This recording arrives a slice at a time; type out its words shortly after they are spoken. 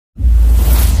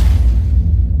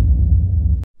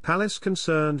Palace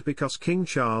concerned because King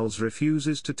Charles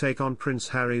refuses to take on Prince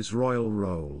Harry's royal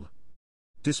role.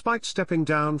 Despite stepping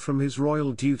down from his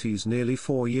royal duties nearly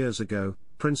 4 years ago,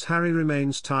 Prince Harry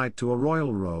remains tied to a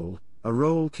royal role, a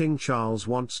role King Charles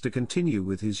wants to continue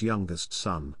with his youngest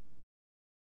son.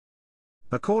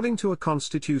 According to a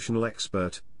constitutional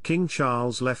expert, King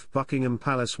Charles left Buckingham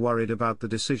Palace worried about the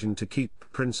decision to keep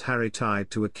Prince Harry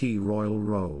tied to a key royal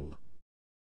role.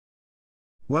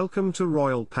 Welcome to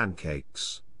Royal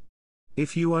Pancakes.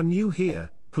 If you are new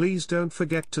here, please don't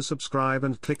forget to subscribe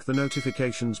and click the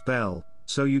notifications bell,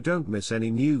 so you don't miss any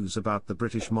news about the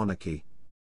British monarchy.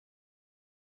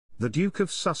 The Duke of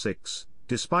Sussex,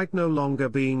 despite no longer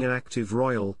being an active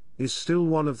royal, is still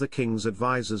one of the King's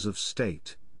advisors of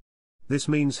state. This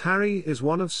means Harry is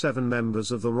one of 7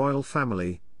 members of the royal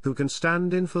family, who can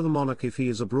stand in for the monarch if he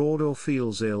is abroad or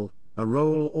feels ill, a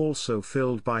role also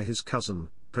filled by his cousin,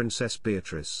 Princess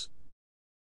Beatrice.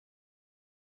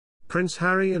 Prince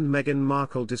Harry and Meghan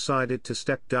Markle decided to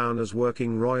step down as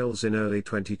working royals in early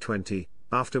 2020,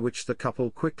 after which the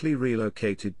couple quickly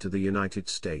relocated to the United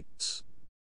States.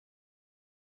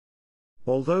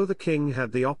 Although the king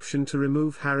had the option to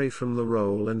remove Harry from the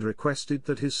role and requested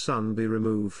that his son be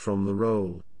removed from the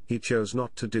role, he chose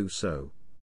not to do so.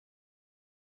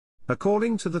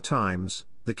 According to The Times,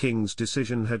 the king's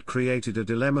decision had created a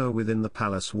dilemma within the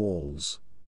palace walls.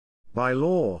 By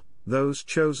law, those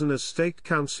chosen as state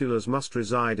councillors must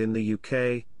reside in the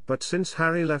UK, but since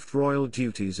Harry left royal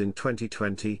duties in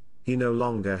 2020, he no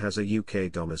longer has a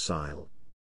UK domicile.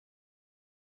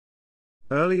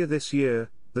 Earlier this year,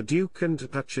 the Duke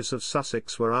and Duchess of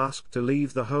Sussex were asked to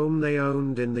leave the home they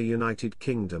owned in the United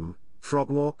Kingdom,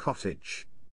 Frogmore Cottage.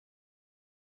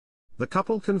 The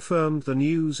couple confirmed the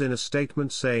news in a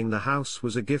statement saying the house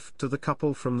was a gift to the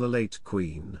couple from the late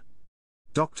Queen.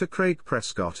 Dr. Craig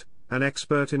Prescott, an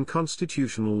expert in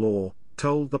constitutional law,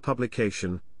 told the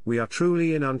publication, "We are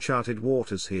truly in uncharted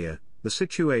waters here. The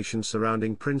situation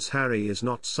surrounding Prince Harry is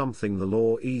not something the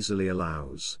law easily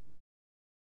allows."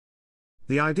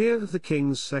 The idea of the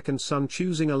king's second son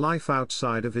choosing a life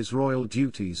outside of his royal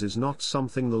duties is not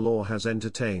something the law has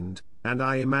entertained, and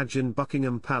I imagine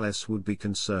Buckingham Palace would be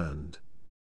concerned.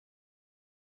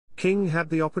 King had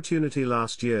the opportunity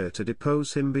last year to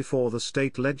depose him before the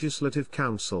State Legislative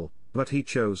Council, but he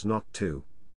chose not to.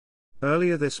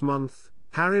 Earlier this month,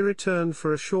 Harry returned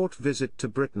for a short visit to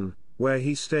Britain, where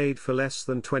he stayed for less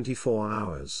than 24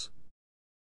 hours.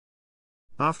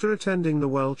 After attending the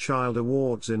Well Child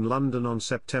Awards in London on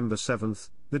September 7,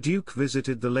 the Duke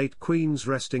visited the late Queen's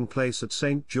resting place at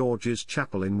St George's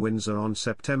Chapel in Windsor on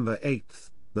September 8,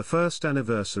 the first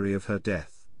anniversary of her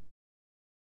death.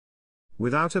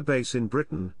 Without a base in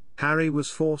Britain, Harry was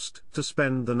forced to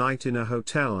spend the night in a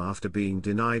hotel after being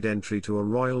denied entry to a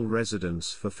royal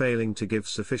residence for failing to give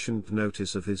sufficient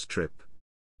notice of his trip.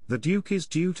 The Duke is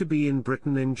due to be in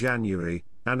Britain in January,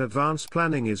 and advance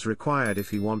planning is required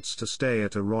if he wants to stay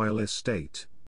at a royal estate.